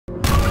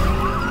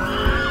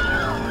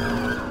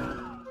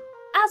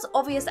As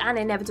obvious and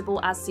inevitable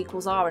as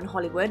sequels are in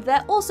Hollywood,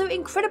 they're also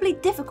incredibly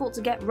difficult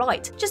to get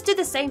right. Just do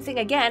the same thing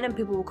again and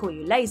people will call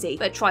you lazy,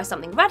 but try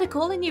something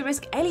radical and you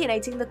risk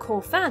alienating the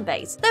core fan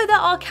base. Though there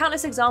are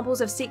countless examples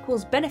of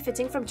sequels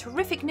benefiting from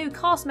terrific new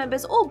cast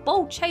members or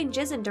bold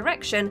changes in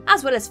direction,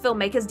 as well as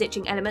filmmakers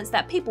ditching elements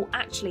that people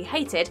actually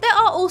hated, there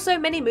are also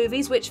many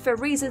movies which, for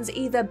reasons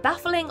either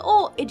baffling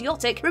or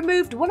idiotic,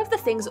 removed one of the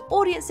things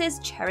audiences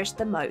cherished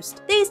the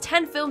most. These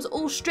 10 films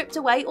all stripped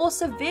away or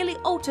severely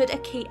altered a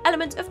key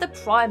element of the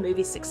prior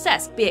movie's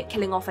success, be it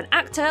killing off an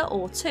actor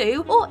or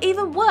two, or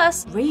even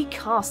worse,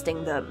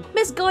 recasting them.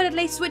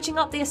 Misguidedly switching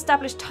up the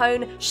established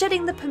tone,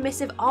 shedding the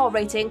permissive R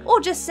rating, or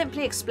just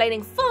simply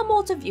explaining far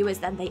more to viewers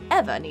than they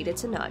ever needed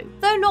to know.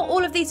 Though not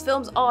all of these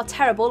films are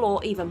terrible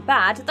or even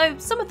bad, though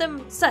some of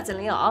them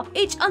certainly are,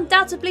 each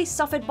undoubtedly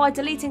suffered by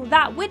deleting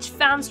that which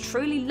fans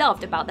truly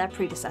loved about their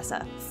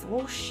predecessor.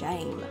 For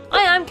shame.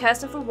 I am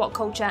Kirsten from What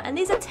Culture, and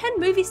these are 10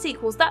 movie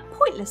sequels that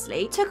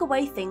pointlessly took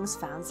away things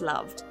fans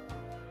loved.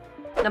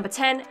 Number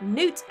 10.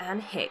 Newt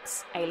and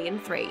Hicks, Alien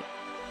 3.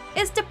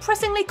 It's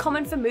depressingly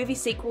common for movie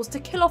sequels to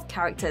kill off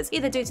characters,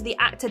 either due to the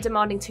actor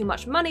demanding too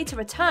much money to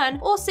return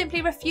or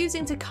simply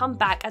refusing to come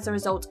back as a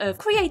result of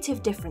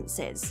creative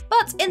differences.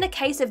 But in the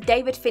case of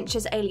David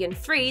Fincher's Alien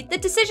 3, the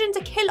decision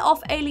to kill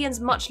off Alien's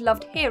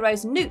much-loved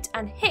heroes Newt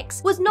and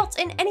Hicks was not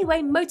in any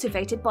way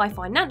motivated by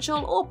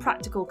financial or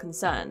practical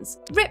concerns.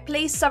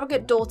 Ripley's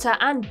surrogate daughter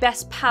and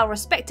best pal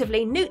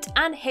respectively, Newt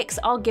and Hicks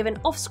are given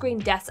off-screen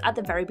deaths at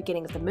the very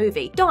beginning of the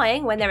movie,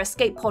 dying when their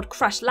escape pod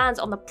crash lands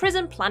on the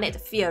prison planet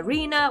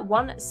Fiorina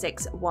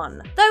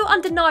 161. Though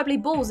undeniably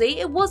ballsy,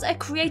 it was a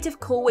creative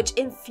call which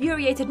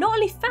infuriated not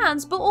only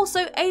fans but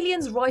also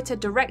Alien's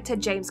writer-director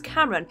James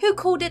Cameron, who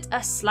called it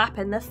a slap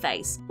in the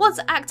face.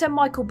 Once actor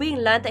Michael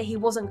Biehn learned that he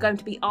wasn't going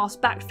to be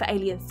asked back for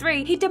Alien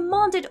 3, he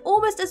demanded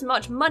almost as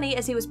much money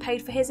as he was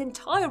paid for his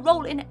entire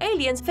role in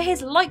Aliens for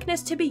his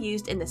likeness to be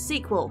used in the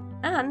sequel.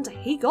 And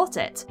he got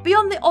it.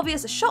 Beyond the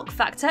obvious shock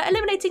factor,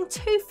 eliminating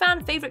two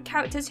fan-favourite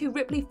characters who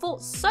Ripley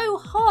fought so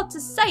hard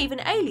to save in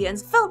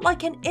Aliens felt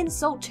like an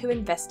insult to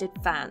invested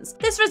fans.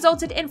 This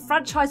resulted in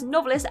franchise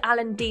novelist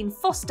Alan Dean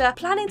Foster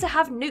planning to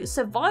have Newt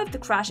survive the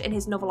crash in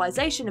his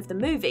novelisation of the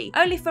movie,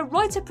 only for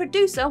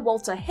writer-producer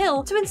Walter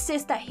Hill to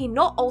insist that he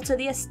not alter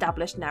the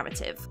established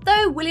narrative.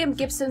 Though William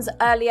Gibson's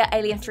earlier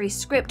Alien 3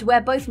 script,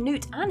 where both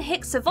Newt and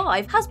Hicks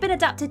survive, has been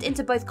adapted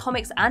into both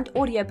comics and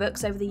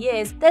audiobooks over the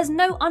years, there's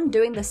no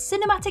undoing the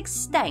cinematic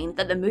stain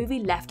that the movie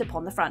left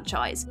upon the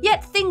franchise.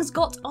 Yet things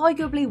got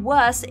arguably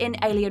worse in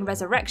Alien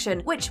Resurrection,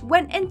 which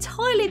went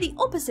entirely the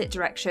opposite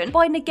direction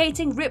by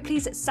negating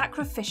Ripley's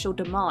sacrificial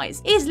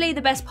demise, easily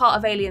the best part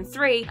of Alien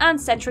 3, and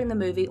centering the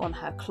movie on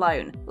her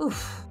clone.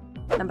 Oof.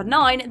 Number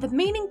 9. The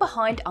meaning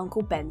behind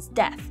Uncle Ben's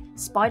death,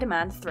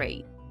 Spider-Man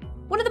 3.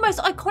 One of the most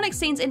iconic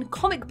scenes in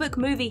comic book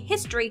movie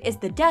history is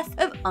the death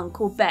of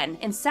Uncle Ben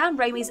in Sam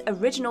Raimi's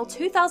original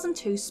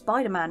 2002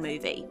 Spider-Man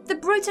movie. The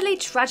brutally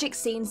tragic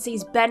scene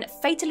sees Ben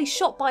fatally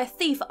shot by a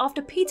thief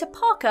after Peter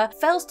Parker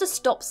fails to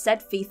stop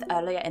said thief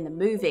earlier in the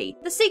movie.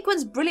 The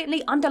sequence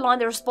brilliantly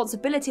underlined the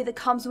responsibility that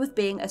comes with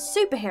being a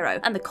superhero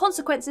and the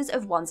consequences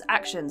of one's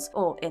actions,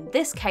 or in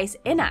this case,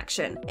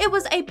 inaction. It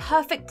was a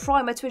perfect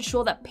primer to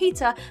ensure that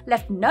Peter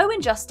left no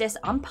injustice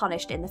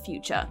unpunished in the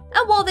future.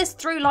 And while this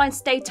through line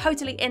stayed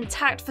totally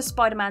intact for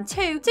Spider-Man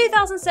 2,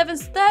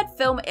 2007's third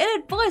film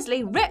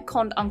ill-advisedly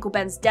retconned Uncle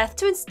Ben's death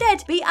to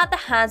instead be at the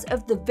hands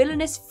of the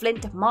villainous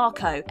Flint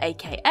Marko,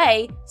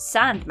 aka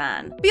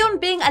Sandman. Beyond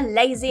being a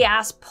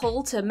lazy-ass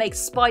pull to make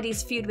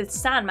Spidey's feud with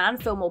Sandman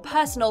feel more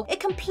personal, it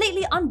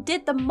completely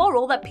undid the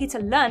moral that Peter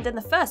learned in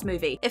the first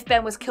movie. If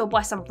Ben was killed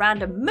by some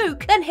random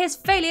mook, then his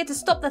failure to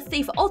stop the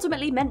thief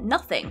ultimately meant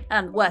nothing,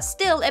 and worse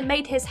still, it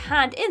made his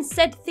hand in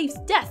said thief's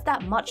death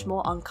that much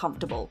more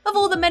uncomfortable. Of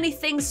all the many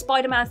things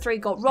Spider-Man 3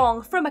 got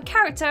wrong, from a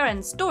character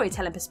and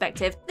storytelling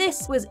perspective,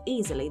 this was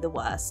easily the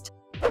worst.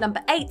 Number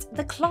 8.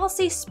 The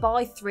classy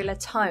spy thriller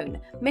tone,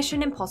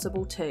 Mission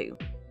Impossible 2.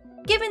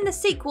 Giving the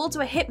sequel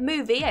to a hit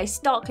movie a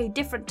starkly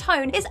different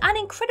tone is an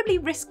incredibly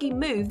risky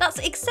move that's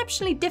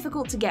exceptionally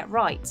difficult to get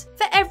right.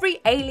 For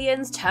every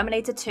Aliens,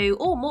 Terminator 2,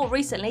 or more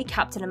recently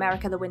Captain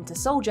America the Winter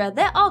Soldier,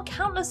 there are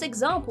countless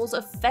examples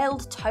of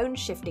failed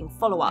tone-shifting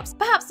follow-ups.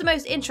 Perhaps the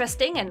most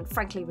interesting and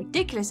frankly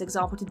ridiculous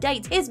example to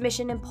date is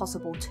Mission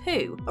Impossible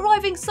 2.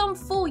 Arriving some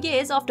 4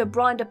 years after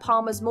Brian De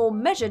Palma's more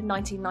measured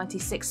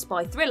 1996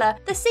 spy thriller,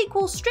 the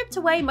sequel stripped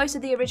away most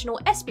of the original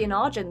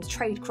espionage and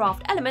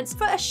tradecraft elements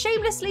for a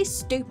shamelessly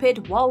stupid,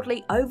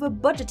 wildly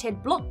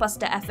over-budgeted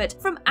blockbuster effort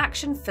from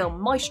action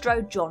film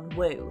maestro John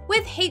Woo.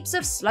 With heaps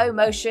of slow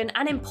motion,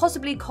 an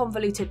impossibly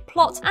convoluted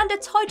plot, and a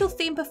title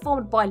theme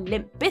performed by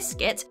Limp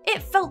Bizkit,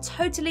 it felt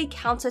totally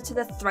counter to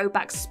the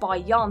throwback spy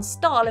yarn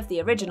style of the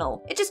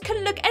original. It just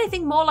couldn't look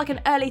anything more like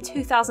an early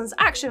 2000s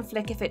action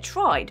flick if it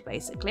tried,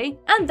 basically.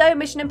 And though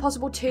Mission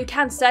Impossible 2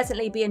 can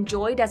certainly be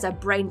enjoyed as a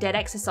brain-dead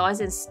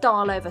exercise in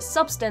style over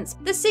substance,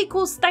 the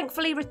sequels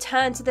thankfully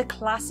return to the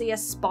classier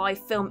spy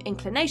film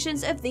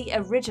inclinations of the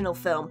original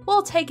film,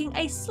 while taking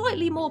a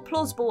slightly more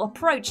plausible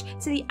approach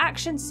to the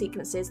action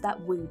sequences that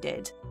Woo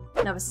did.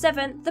 Number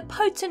 7. The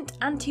potent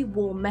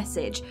anti-war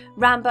message,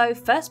 Rambo: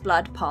 First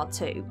Blood Part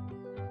 2.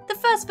 The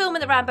first film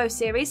in the Rambo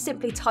series,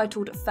 simply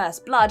titled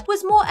First Blood,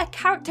 was more a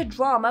character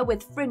drama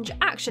with fringe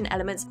action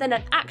elements than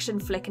an action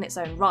flick in its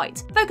own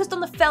right. Focused on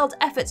the failed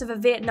efforts of a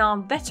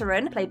Vietnam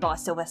veteran, played by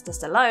Sylvester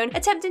Stallone,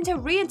 attempting to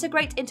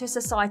reintegrate into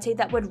society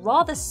that would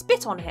rather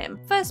spit on him.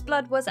 First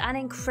Blood was an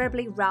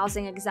incredibly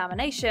rousing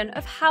examination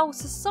of how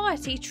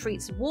society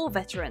treats war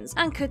veterans,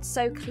 and could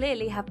so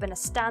clearly have been a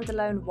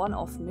standalone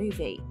one-off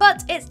movie.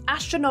 But its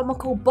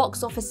astronomical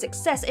box office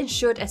success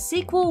ensured a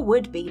sequel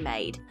would be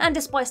made, and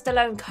despite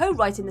Stallone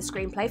co-writing the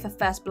screenplay for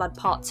First Blood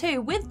Part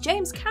 2 with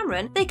James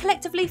Cameron, they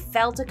collectively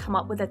failed to come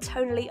up with a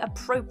tonally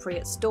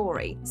appropriate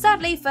story.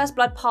 Sadly, First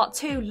Blood Part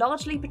 2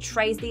 largely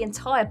betrays the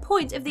entire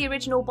point of the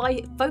original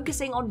by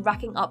focusing on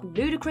racking up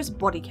ludicrous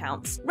body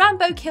counts.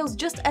 Rambo kills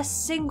just a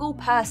single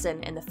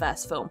person in the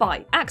first film,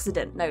 by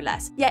accident no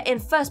less, yet in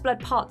First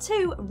Blood Part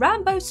 2,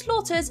 Rambo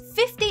slaughters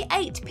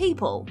 58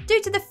 people.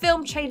 Due to the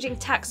film changing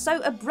tack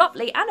so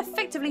abruptly and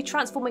effectively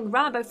transforming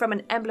Rambo from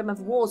an emblem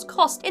of war's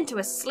cost into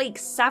a sleek,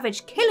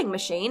 savage killing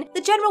machine, the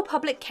general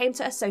public came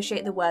to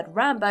associate the word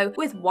Rambo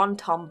with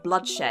one-ton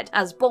bloodshed,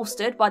 as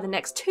bolstered by the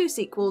next 2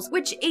 sequels,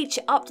 which each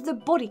upped the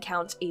body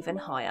count even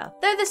higher.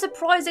 Though the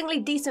surprisingly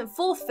decent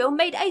fourth film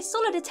made a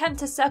solid attempt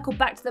to circle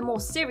back to the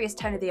more serious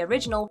tone of the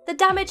original, the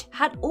damage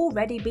had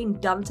already been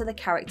done to the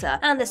character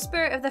and the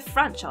spirit of the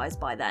franchise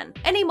by then.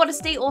 Any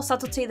modesty or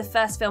subtlety the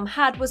first film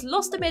had was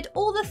lost amid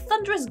all the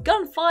thunderous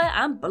gunfire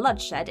and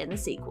bloodshed in the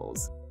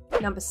sequels.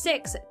 Number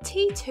 6.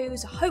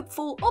 T2's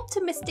hopeful,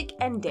 optimistic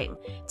ending,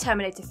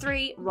 Terminator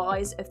 3: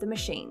 Rise of the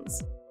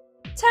Machines.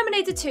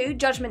 Terminator 2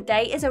 Judgment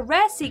Day is a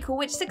rare sequel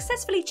which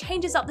successfully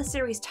changes up the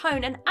series'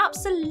 tone and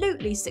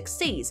absolutely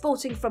succeeds,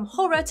 vaulting from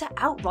horror to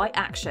outright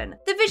action.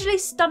 The visually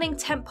stunning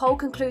tentpole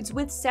concludes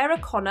with Sarah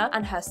Connor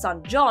and her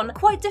son John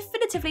quite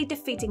definitively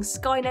defeating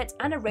Skynet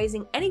and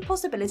erasing any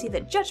possibility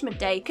that Judgment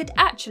Day could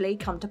actually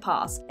come to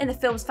pass. In the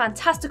film's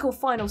fantastical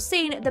final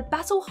scene, the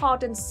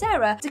battle-hardened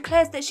Sarah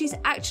declares that she's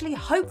actually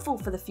hopeful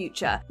for the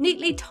future,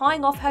 neatly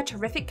tying off her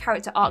terrific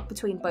character arc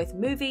between both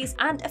movies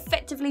and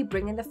effectively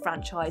bringing the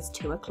franchise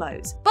to a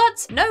close.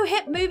 But no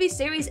hit movie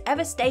series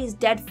ever stays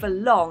dead for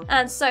long,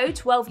 and so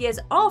 12 years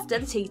after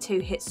the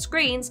T2 hit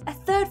screens, a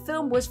third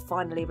film was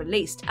finally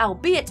released,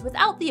 albeit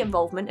without the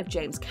involvement of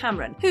James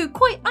Cameron, who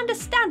quite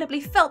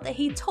understandably felt that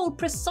he told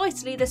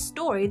precisely the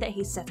story that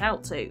he set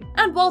out to.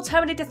 And while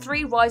Terminator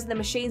 3 Rise of the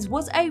Machines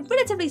was a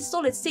relatively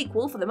solid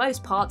sequel for the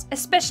most part,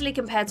 especially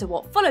compared to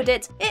what followed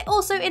it, it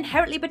also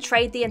inherently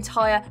betrayed the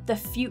entire "the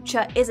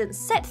future isn't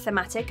set"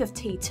 thematic of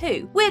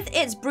T2, with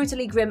its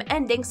brutally grim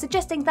ending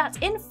suggesting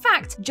that in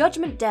fact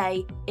Judgment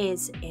Day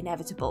is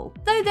inevitable.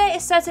 Though there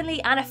is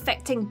certainly an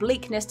affecting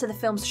bleakness to the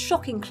film's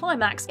shocking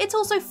climax, it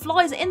also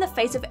flies in the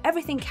face of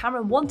everything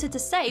Cameron wanted to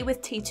say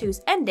with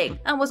T2's ending,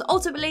 and was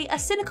ultimately a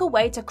cynical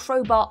way to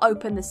crowbar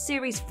open the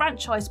series'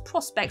 franchise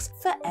prospects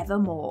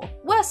forevermore.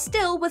 Worse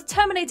still, with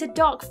Terminator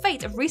Dark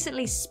Fate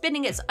recently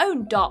spinning its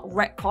own dark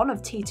retcon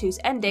of T2's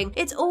ending,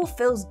 it all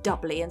feels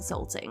doubly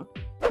insulting.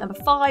 Number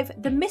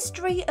 5. The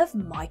Mystery of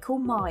Michael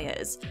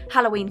Myers,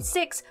 Halloween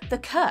 6: The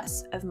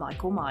Curse of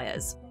Michael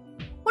Myers.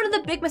 One of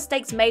the big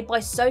mistakes made by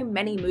so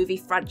many movie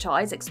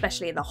franchises,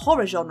 especially in the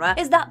horror genre,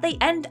 is that they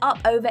end up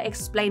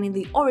over-explaining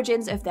the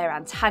origins of their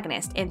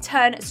antagonist, in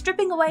turn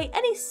stripping away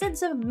any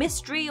sense of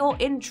mystery or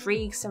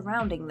intrigue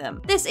surrounding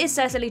them. This is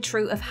certainly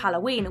true of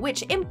Halloween,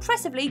 which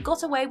impressively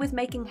got away with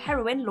making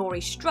heroine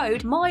Laurie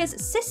Strode Myers'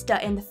 sister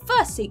in the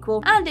first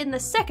sequel, and in the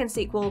second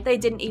sequel they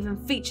didn't even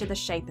feature the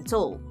shape at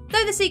all.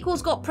 Though the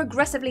sequels got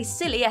progressively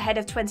silly ahead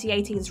of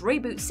 2018's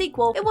reboot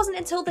sequel, it wasn't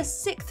until the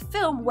 6th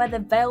film where the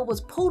veil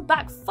was pulled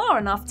back far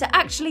enough to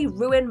actually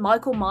ruin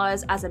Michael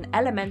Myers as an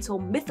elemental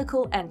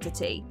mythical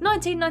entity.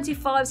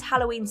 1995's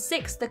Halloween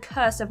 6: The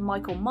Curse of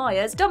Michael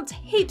Myers dumped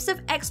heaps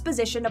of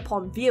exposition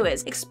upon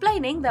viewers,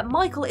 explaining that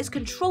Michael is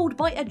controlled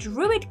by a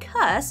druid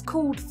curse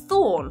called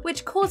Thorn,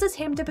 which causes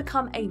him to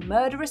become a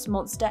murderous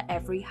monster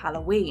every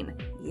Halloween.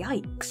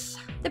 Yikes.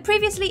 The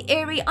previously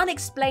eerie,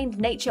 unexplained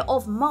nature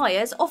of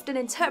Myers, often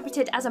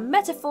interpreted as a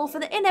metaphor for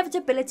the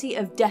inevitability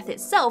of death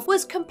itself,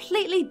 was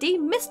completely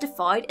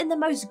demystified in the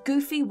most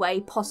goofy way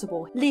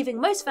possible, leaving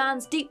most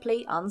fans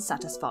deeply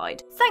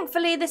unsatisfied.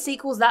 Thankfully, the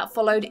sequels that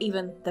followed,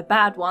 even the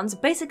bad ones,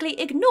 basically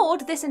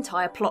ignored this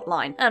entire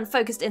plotline, and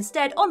focused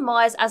instead on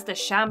Myers as the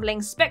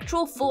shambling,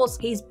 spectral force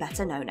he's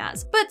better known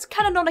as. But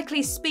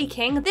canonically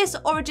speaking, this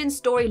origin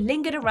story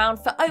lingered around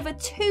for over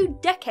 2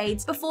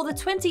 decades before the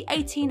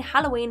 2018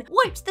 Halloween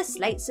wiped the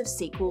slates of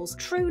sequels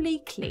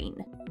truly clean.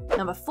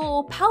 Number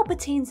 4.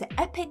 Palpatine's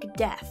epic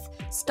death,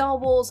 Star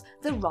Wars: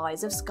 The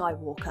Rise of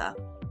Skywalker.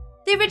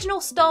 The original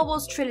Star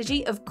Wars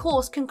trilogy, of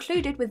course,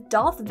 concluded with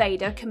Darth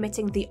Vader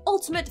committing the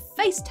ultimate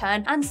face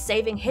turn and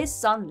saving his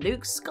son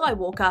Luke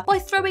Skywalker by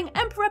throwing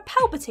Emperor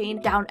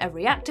Palpatine down a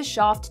reactor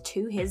shaft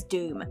to his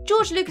doom.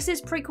 George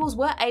Lucas's prequels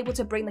were able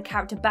to bring the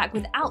character back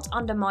without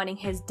undermining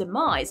his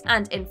demise,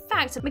 and in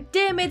fact,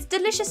 McDiarmid's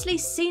deliciously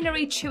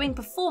scenery-chewing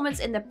performance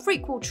in the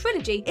prequel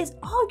trilogy is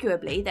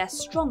arguably their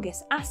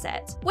strongest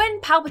asset.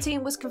 When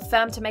Palpatine was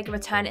confirmed to make a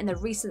return in the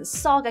recent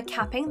saga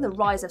capping The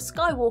Rise of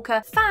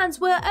Skywalker, fans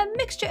were a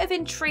mixture of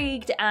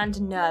intrigued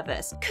and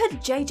nervous.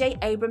 Could J.J.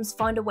 Abrams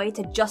find a way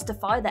to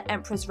justify the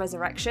Emperor's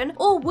resurrection,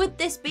 or would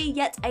this be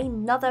yet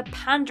another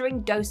pandering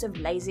dose of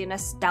lazy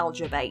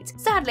nostalgia bait?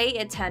 Sadly,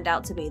 it turned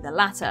out to be the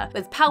latter,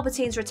 with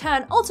Palpatine's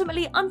return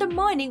ultimately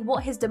undermining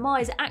what his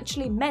demise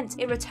actually meant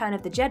in Return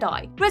of the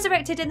Jedi.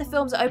 Resurrected in the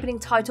film's opening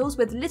titles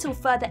with little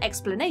further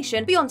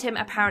explanation beyond him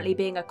apparently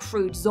being a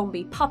crude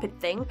zombie puppet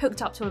thing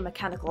hooked up to a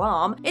mechanical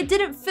arm, it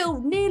didn't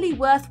feel nearly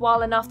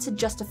worthwhile enough to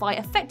justify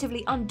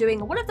effectively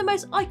undoing one of the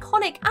most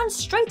iconic and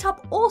straight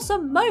up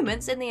awesome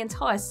moments in the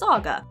entire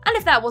saga. And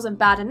if that wasn't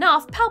bad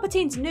enough,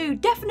 Palpatine's new,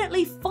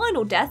 definitely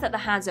final death at the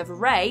hands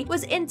of Rey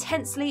was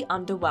intensely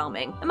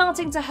underwhelming,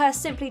 amounting to her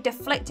simply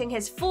deflecting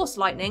his force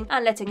lightning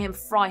and letting him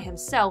fry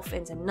himself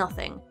into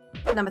nothing.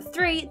 Number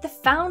 3, the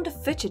found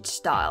footage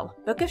style,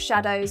 Book of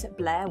Shadows,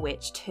 Blair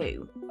Witch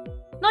 2.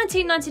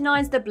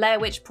 1999's The Blair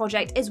Witch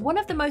Project is one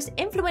of the most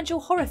influential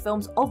horror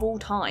films of all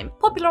time,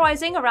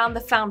 popularising around the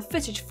found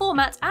footage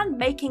format and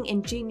making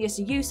ingenious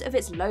use of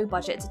its low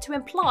budget to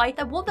imply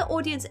that what the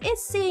audience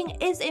is seeing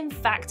is in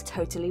fact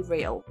totally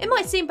real. It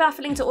might seem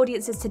baffling to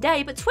audiences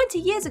today, but 20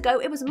 years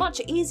ago it was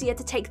much easier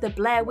to take The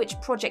Blair Witch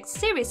Project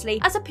seriously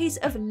as a piece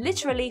of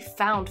literally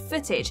found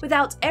footage,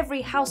 without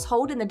every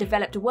household in the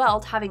developed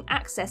world having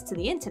access to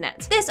the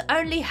internet. This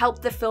only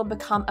helped the film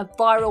become a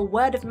viral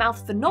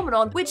word-of-mouth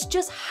phenomenon which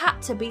just had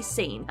to be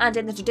seen, and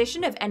in the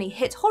tradition of any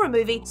hit horror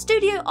movie,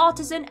 Studio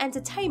Artisan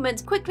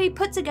Entertainment quickly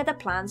put together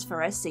plans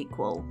for a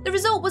sequel. The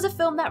result was a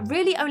film that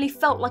really only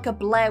felt like a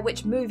Blair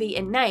Witch movie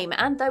in name,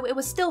 and though it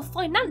was still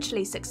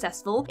financially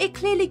successful, it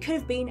clearly could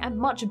have been a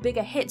much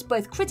bigger hit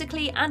both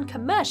critically and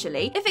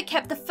commercially if it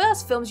kept the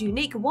first film's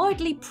unique,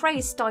 widely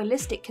praised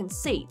stylistic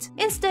conceit.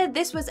 Instead,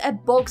 this was a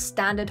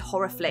bog-standard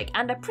horror flick,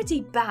 and a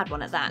pretty bad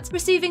one at that,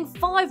 receiving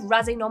 5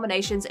 Razzie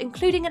nominations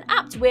including an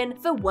apt win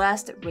for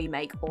Worst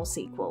Remake or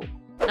Sequel.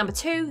 Number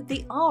 2,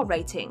 the R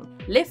rating,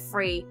 Live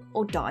Free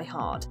or Die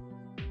Hard.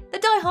 The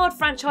Die Hard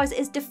franchise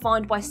is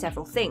defined by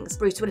several things: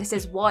 Bruce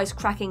Willis's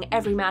wisecracking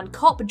everyman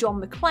cop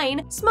John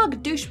McClane,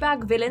 smug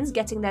douchebag villains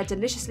getting their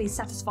deliciously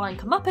satisfying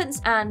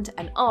comeuppance, and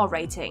an R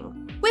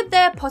rating. With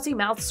their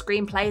potty-mouthed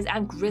screenplays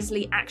and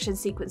grisly action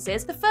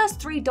sequences, the first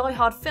 3 Die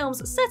Hard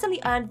films certainly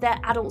earned their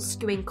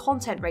adult-skewing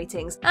content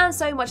ratings, and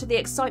so much of the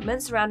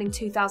excitement surrounding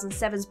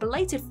 2007's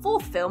belated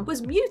 4th film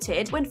was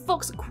muted when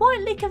Fox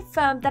quietly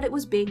confirmed that it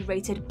was being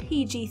rated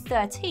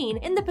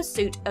PG-13 in the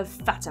pursuit of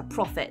fatter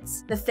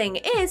profits. The thing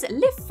is,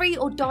 Live Free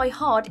or Die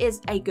Hard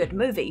is a good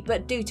movie,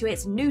 but due to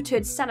its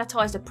neutered,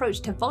 sanitized approach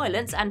to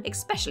violence and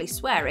especially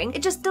swearing,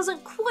 it just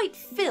doesn't quite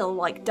feel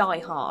like Die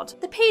Hard.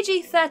 The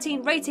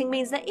PG-13 rating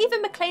means that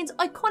even McClane's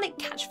iconic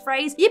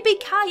catchphrase,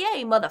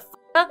 "Yippee-ki-yay, motherfucker,"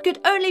 could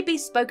only be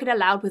spoken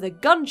aloud with a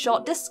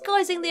gunshot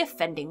disguising the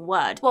offending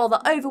word, while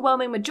the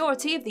overwhelming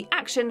majority of the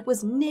action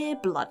was near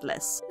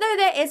bloodless. Though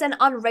there is an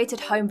unrated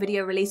home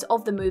video release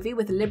of the movie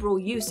with liberal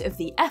use of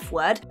the F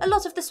word, a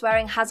lot of the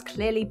swearing has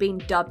clearly been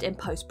dubbed in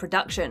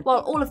post-production,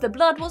 while all of the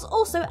blood was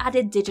also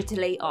added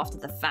digitally after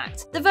the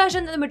fact. The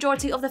version that the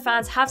majority of the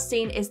fans have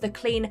seen is the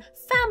clean,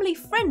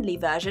 family-friendly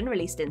version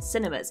released in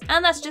cinemas,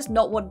 and that's just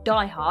not what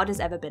Die Hard has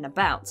ever been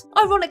about.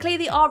 Ironically,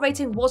 the R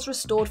rating was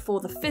restored for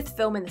the 5th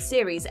film in the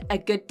series,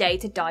 A Good Day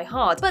to Die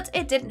Hard, but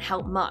it didn't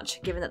help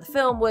much, given that the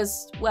film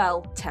was,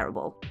 well,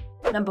 terrible.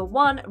 Number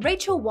 1,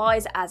 Rachel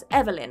Weisz as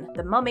Evelyn,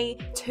 The Mummy,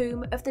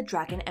 Tomb of the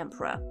Dragon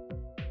Emperor.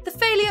 The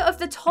failure of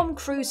the Tom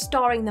Cruise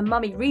starring The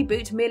Mummy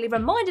reboot merely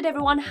reminded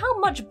everyone how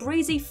much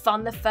breezy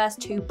fun the first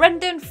 2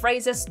 Brendan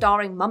Fraser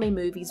starring Mummy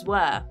movies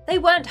were. They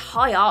weren't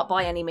high art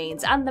by any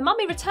means, and The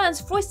Mummy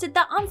Returns foisted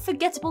that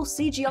unforgettable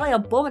CGI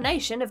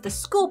abomination of the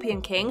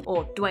Scorpion King,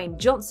 or Dwayne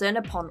Johnson,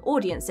 upon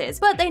audiences,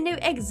 but they knew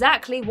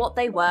exactly what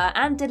they were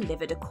and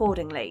delivered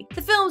accordingly.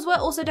 The films were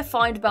also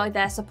defined by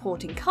their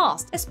supporting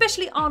cast,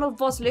 especially Arnold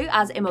Vosloo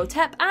as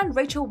Imhotep and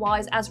Rachel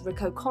Weisz as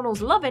Rick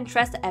O'Connell's love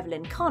interest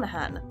Evelyn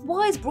Carnahan.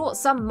 Weisz brought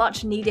some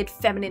much-needed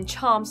feminine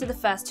charms to the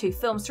first 2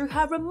 films through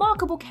her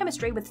remarkable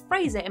chemistry with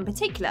Fraser in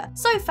particular,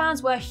 so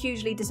fans were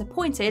hugely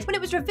disappointed when it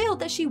was revealed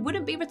that she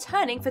wouldn't be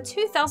returning for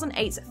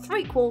 2008's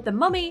threequel, The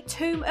Mummy,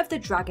 Tomb of the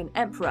Dragon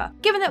Emperor.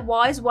 Given that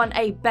Weisz won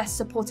a Best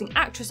Supporting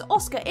Actress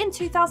Oscar in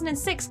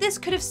 2006, this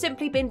could have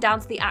simply been down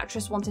to the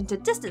actress wanting to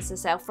distance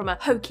herself from a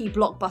hokey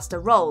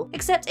blockbuster role,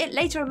 except it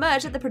later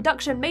emerged that the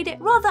production made it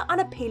rather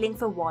unappealing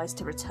for Weisz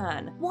to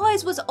return.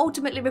 Weisz was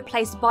ultimately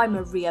replaced by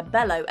Maria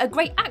Bello, a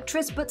great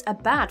actress but a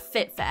bad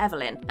fit fit for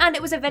Evelyn. And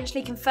it was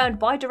eventually confirmed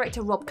by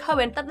director Rob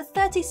Cohen that the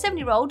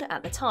 37-year-old,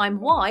 at the time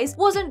Wise,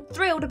 wasn't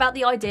thrilled about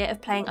the idea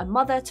of playing a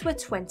mother to a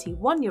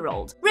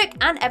 21-year-old. Rick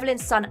and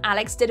Evelyn's son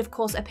Alex did of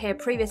course appear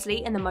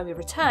previously in The Mummy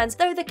Returns,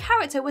 though the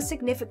character was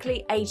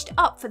significantly aged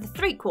up for the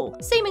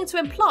threequel, seeming to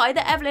imply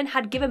that Evelyn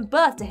had given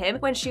birth to him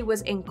when she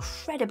was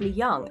incredibly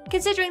young.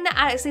 Considering that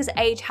Alex's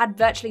age had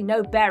virtually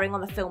no bearing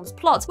on the film's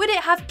plot, would it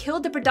have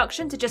killed the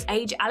production to just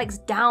age Alex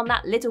down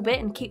that little bit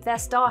and keep their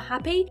star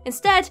happy?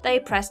 Instead, they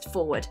pressed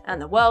forward,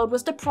 and the world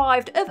was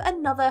deprived of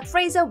another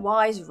Fraser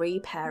Wise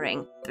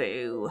re-pairing.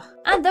 Boo.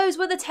 And those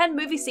were the 10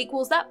 movie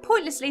sequels that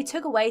pointlessly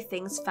took away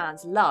things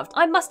fans loved.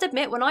 I must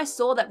admit, when I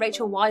saw that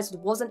Rachel Wise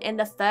wasn't in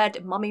the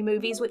third Mummy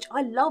movies, which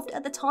I loved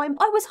at the time,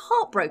 I was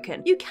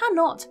heartbroken. You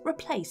cannot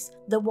replace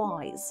the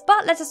Wise.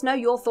 But let us know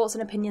your thoughts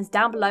and opinions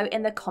down below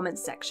in the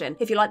comments section.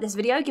 If you like this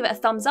video, give it a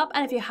thumbs up,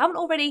 and if you haven't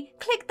already,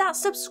 click that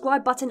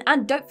subscribe button,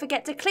 and don't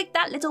forget to click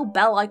that little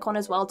bell icon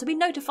as well to be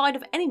notified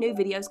of any new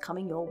videos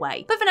coming your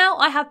way. But for now,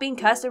 I have been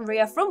Kirsten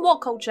Ria from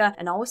What Culture,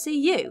 and I will see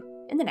you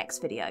in the next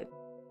video.